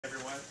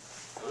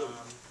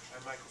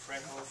I'm Michael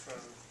Frankel from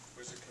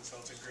Wizard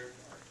Consulting Group.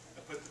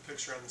 I put the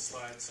picture on the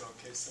slide so in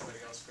case somebody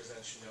else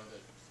presents, you know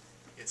that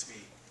it's me.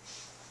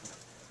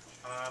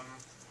 I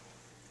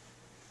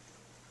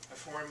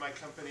formed my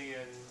company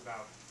in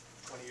about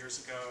 20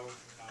 years ago.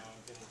 I've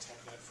been in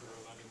TechNet for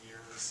 11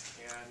 years,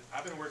 and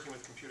I've been working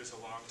with computers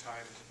a long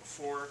time.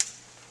 Before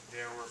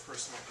there were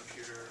personal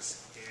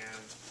computers,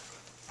 and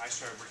I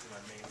started working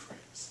on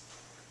mainframes.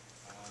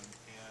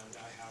 And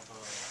I have a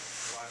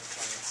lot of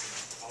clients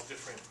in all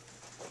different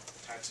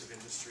types of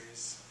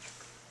industries.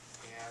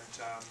 And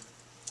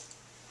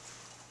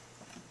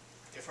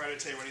if I were to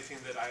tell you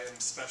anything that I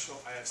have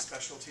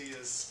specialty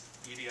is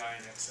EDI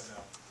and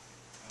XML.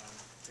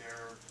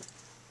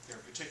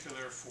 They're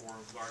particular for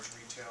large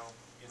retail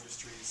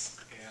industries,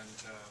 and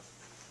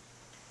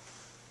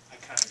I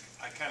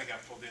kind of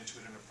got pulled into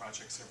it in a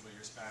project several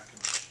years back,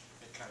 and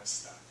it kind of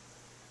stuck.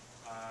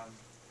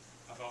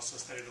 I've also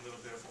studied a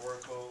little bit of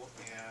Oracle,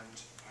 and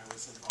I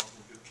was involved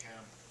in boot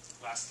camp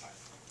last time.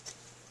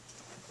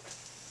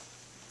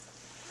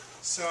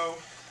 So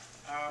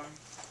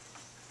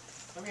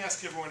let me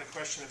ask everyone a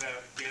question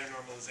about data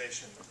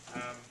normalization.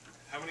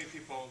 How many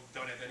people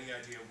don't have any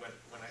idea what,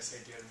 when I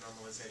say data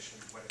normalization,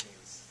 what it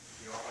means?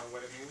 You all know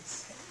what it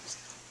means?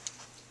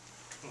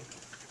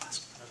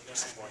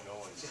 Or no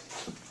one.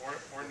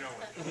 Or no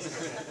one.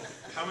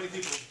 How many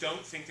people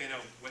don't think they know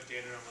what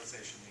data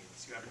normalization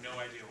means? You have no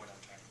idea what I'm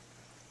talking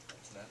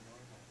about. It's not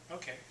normal.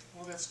 Okay,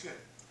 well that's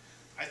good.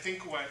 I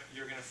think what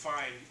you're going to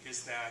find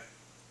is that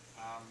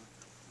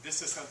this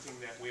is something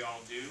that we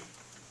all do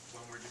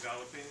when we're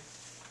developing.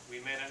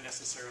 We may not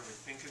necessarily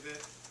think of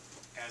it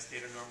as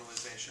data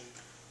normalization,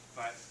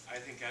 but I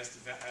think as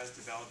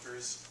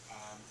developers,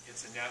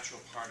 it's a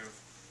natural part of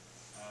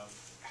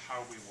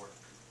how we work.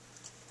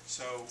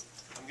 So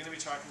I'm going to be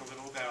talking a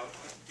little about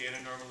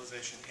data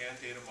normalization and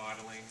data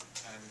modeling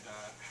and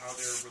how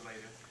they're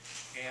related.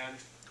 And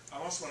I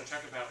also want to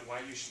talk about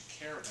why you should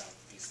care about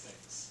these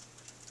things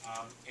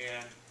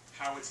and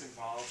how it's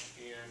involved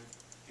in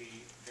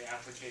the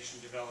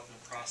application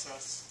development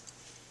process.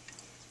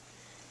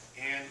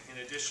 And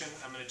in addition,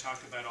 I'm going to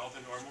talk about all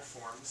the normal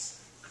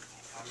forms.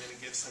 I'm going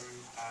to give some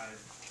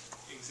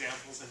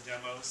examples and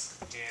demos,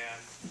 and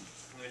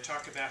I'm going to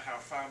talk about how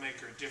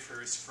FileMaker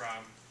differs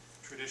from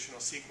traditional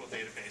SQL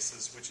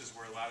databases, which is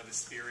where a lot of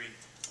this theory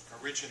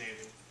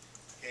originated.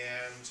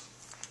 And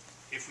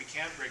if we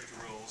can't break the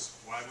rules,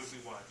 why would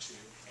we want to,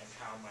 and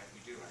how might we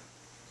do it?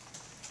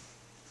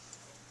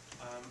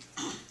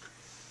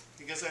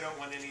 Because I don't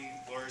want any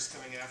lawyers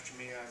coming after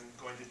me, I'm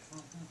going to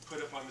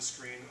put up on the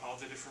screen all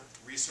the different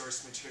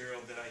resource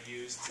material that I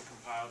used to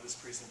compile this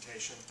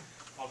presentation.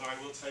 Although I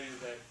will tell you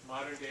that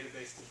modern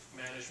database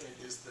management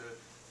is the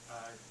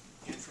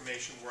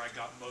information where I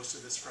got most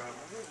of this from.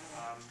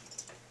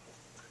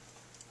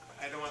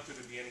 I don't want there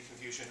to be any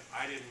confusion.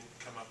 I didn't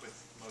come up with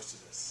most of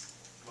this.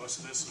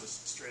 Most of this was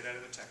straight out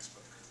of the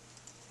textbook.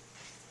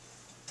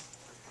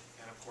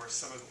 And of course,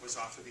 some of it was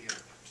off of the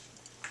internet.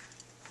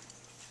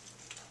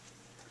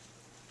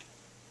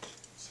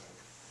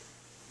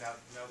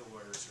 Now the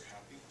lawyers are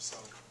happy, so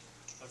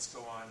let's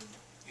go on.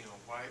 You know,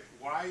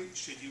 why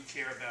should you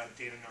care about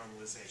data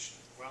normalization?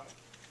 Well,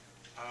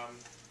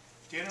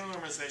 data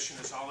normalization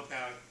is all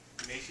about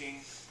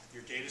making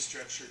your data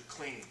structure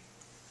clean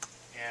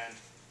and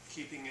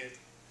keeping it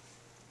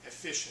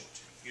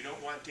efficient. You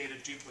don't want data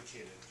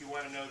duplicated. You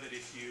want to know that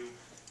if you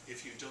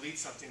delete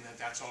something,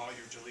 that's all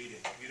you're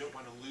deleting. You don't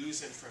want to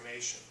lose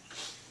information.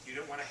 You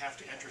don't want to have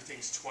to enter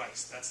things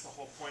twice. That's the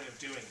whole point of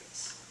doing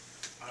this.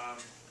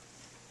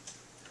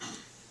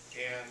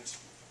 And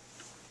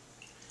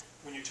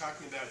when you're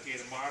talking about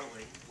data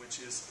modeling, which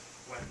is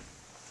what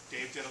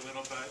Dave did a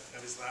little bit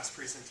of his last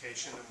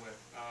presentation and what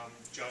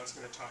John's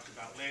going to talk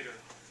about later,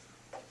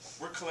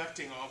 we're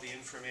collecting all the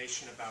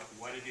information about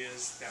what it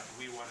is that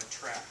we want to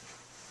track.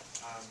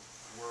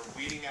 We're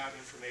weeding out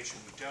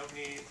information we don't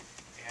need,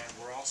 and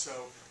we're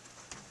also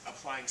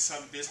applying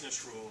some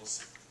business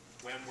rules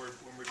when we're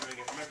doing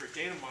it. Remember,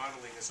 data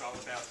modeling is all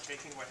about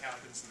taking what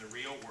happens in the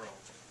real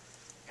world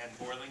and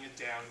boiling it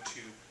down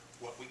to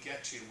what we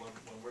get to when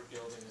we're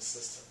building a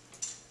system.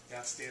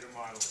 That's data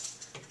modeling.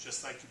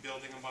 Just like you're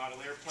building a model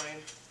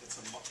airplane, it's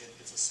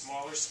a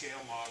smaller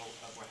scale model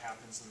of what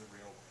happens in the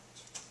real world.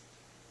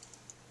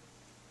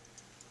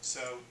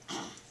 So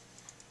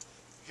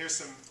here's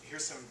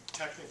some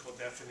technical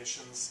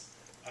definitions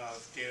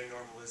of data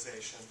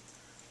normalization.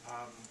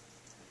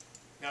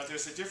 Now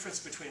there's a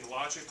difference between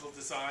logical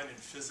design and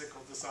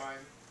physical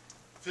design.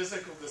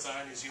 Physical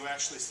design is you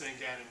actually sitting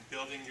down and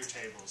building your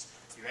tables.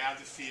 You add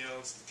the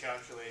fields, the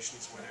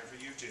calculations, whatever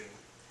you do.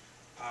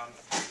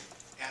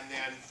 And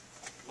then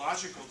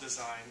logical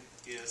design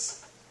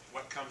is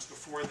what comes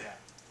before that.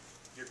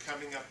 You're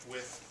coming up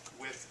with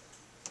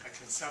a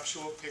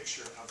conceptual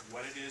picture of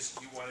what it is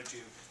you want to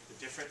do, the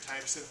different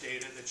types of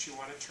data that you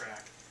want to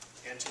track,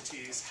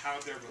 entities, how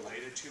they're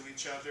related to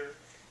each other,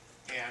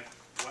 and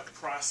what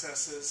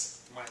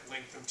processes might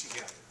link them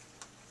together.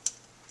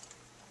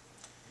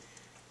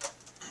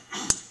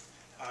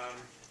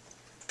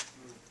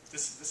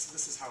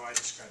 This is how I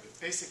describe it.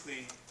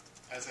 Basically,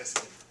 as I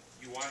said,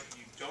 you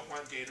don't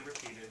want data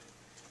repeated,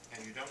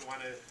 and you don't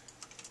want to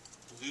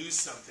lose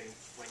something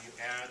when you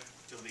add,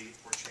 delete,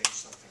 or change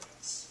something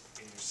else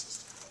in your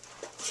system.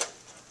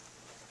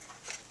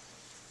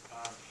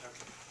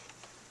 Okay.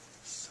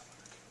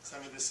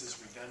 Some of this is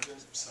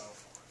redundant, so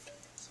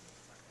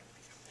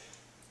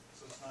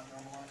it's not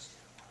normalized?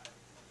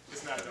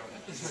 it's not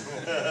normalized.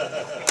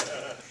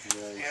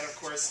 And of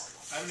course,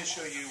 I'm going to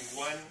show you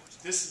one.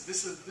 This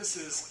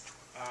is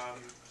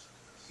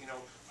you know,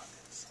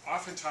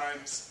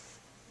 oftentimes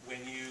when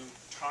you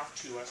talk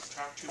to a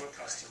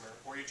customer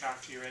or you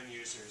talk to your end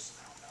users,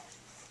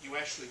 you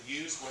actually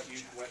use what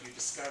you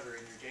discover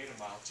in your data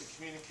model to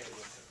communicate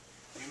with them.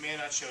 You may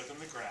not show them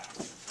the graph,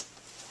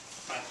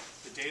 but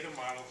the data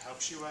model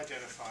helps you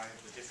identify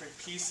the different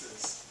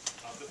pieces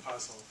of the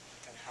puzzle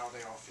and how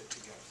they all fit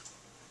together.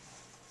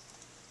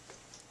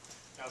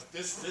 Now,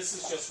 this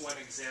is just one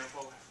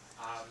example.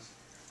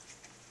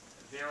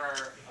 There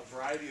are a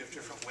variety of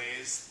different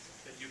ways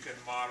that you can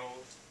model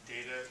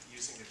data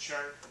using a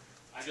chart.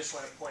 I just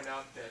want to point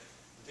out that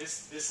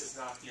this is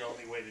not the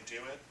only way to do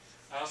it.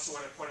 I also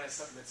want to point out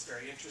something that's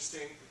very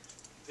interesting.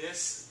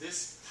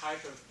 This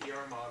type of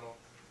ER model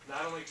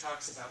not only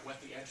talks about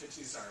what the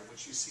entities are,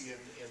 which you see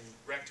in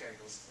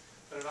rectangles,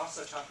 but it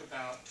also talks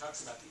about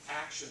the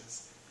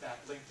actions that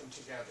link them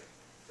together.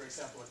 For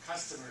example, a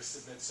customer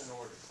submits an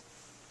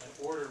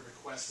order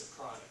requests a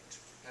product,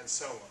 and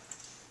so on.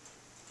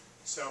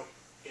 So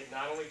it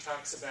not only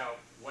talks about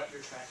what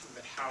you're tracking,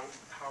 but how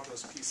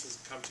those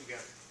pieces come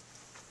together.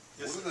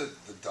 What do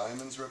the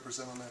diamonds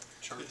represent on that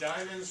chart? The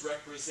diamonds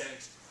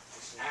represent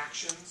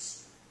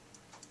actions.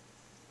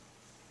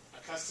 A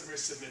customer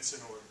submits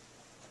an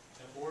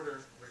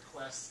order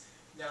requests.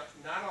 Now,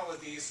 not all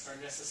of these are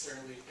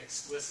necessarily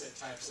explicit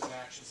types of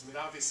actions. I mean,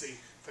 obviously,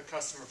 if a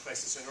customer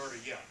places an order,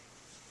 yeah.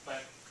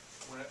 But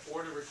when an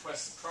order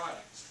requests a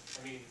product,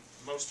 I mean,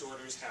 most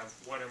orders have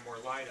one or more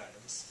line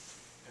items.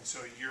 And so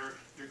you're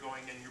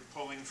going and you're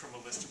pulling from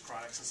a list of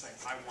products and saying,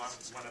 I want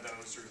one of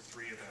those or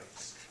three of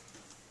those.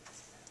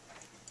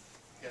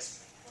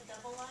 Yes? The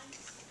double lines?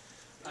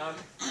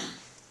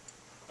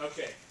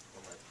 Okay.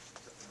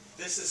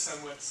 This is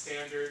somewhat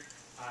standard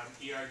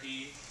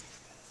ERD.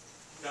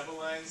 Double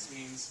lines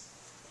means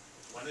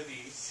one of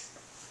these.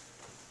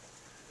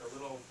 The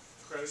little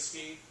crow's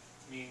feet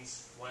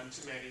means one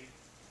to many.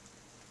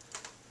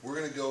 We're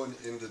going to go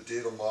into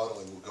data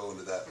modeling. We'll go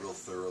into that real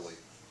thoroughly.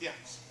 Yeah.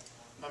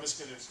 I'm just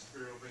going to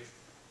be real brief.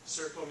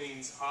 Circle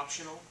means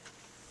optional.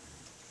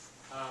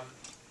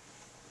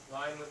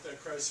 Line with the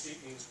crow's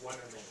feet means one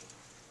or many.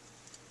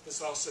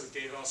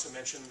 Dave also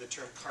mentioned the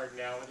term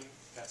cardinality.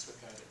 That's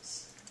what that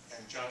is.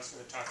 And John's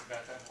going to talk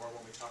about that more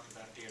when we talk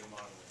about data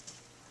modeling.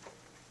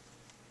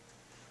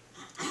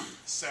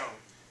 So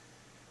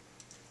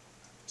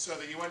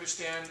that you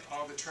understand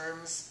all the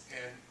terms,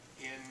 and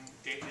in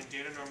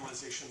data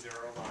normalization there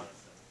are a lot of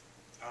them.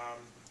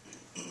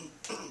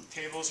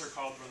 Tables are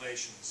called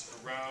relations.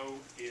 A row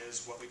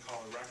is what we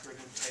call a record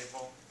in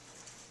table.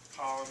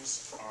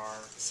 Columns are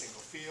a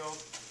single field,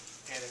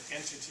 and an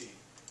entity.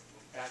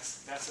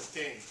 That's a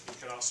thing. It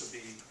could also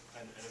be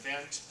an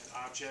event,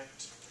 an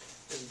object.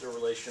 Isn't the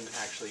relation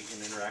actually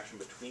an interaction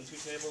between two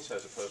tables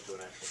as opposed to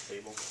an actual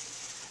table?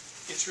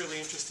 It's really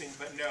interesting,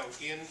 but no.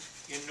 In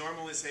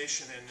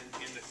normalization and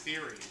in the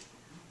theory,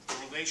 the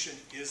relation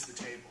is the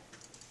table.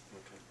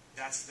 Okay.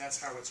 That's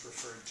how it's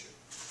referred to.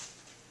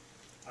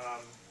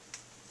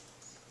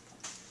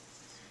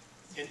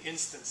 An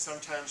instance,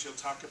 sometimes you'll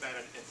talk about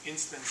an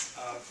instance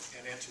of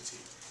an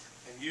entity.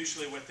 And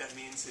usually what that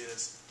means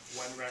is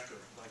one record.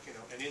 Like,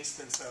 an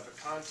instance of a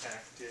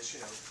contact is,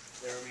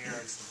 Laramie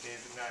Aarons and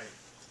David Knight.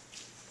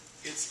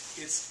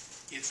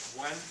 It's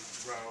one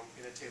row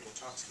in a table. It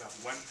talks about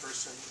one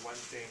person, one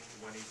thing,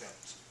 one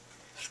event.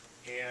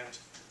 And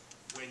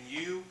when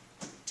you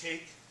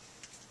take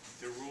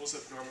the rules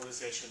of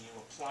normalization, you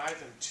apply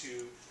them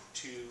to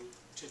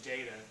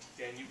data,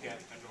 then you get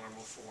a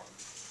normal form.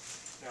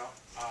 Now,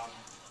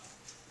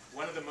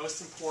 one of the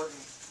most important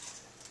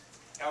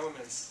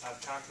elements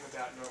of talking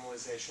about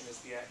normalization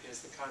is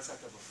the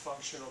concept of a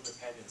functional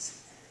dependency.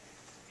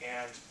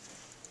 And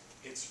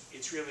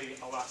it's really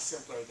a lot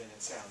simpler than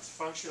it sounds.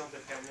 Functional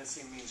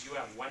dependency means you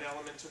have one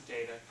element of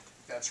data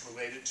that's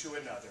related to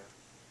another,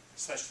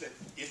 such that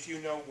if you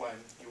know one,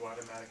 you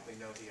automatically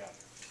know the other.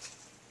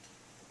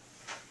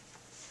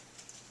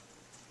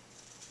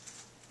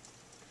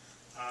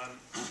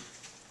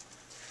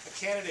 A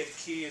candidate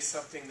key is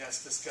something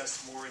that's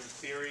discussed more in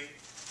theory,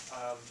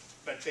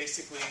 but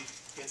basically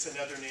it's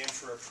another name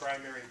for a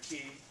primary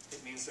key.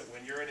 It means that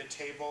when you're in a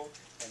table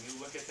and you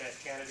look at that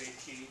candidate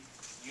key,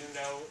 you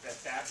know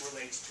that that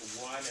relates to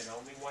one and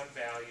only one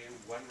value,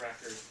 one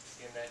record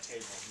in that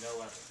table, no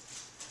other.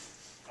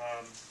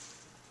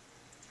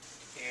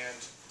 And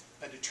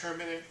a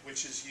determinant,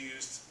 which is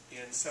used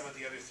in some of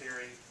the other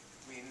theory,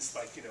 means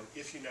like,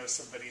 if you know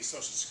somebody's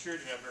social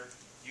security number,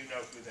 you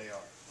know who they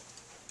are.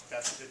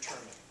 That's a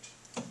determinant.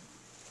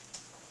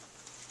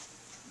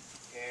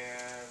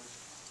 And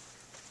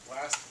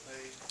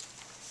lastly,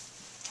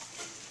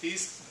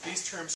 these terms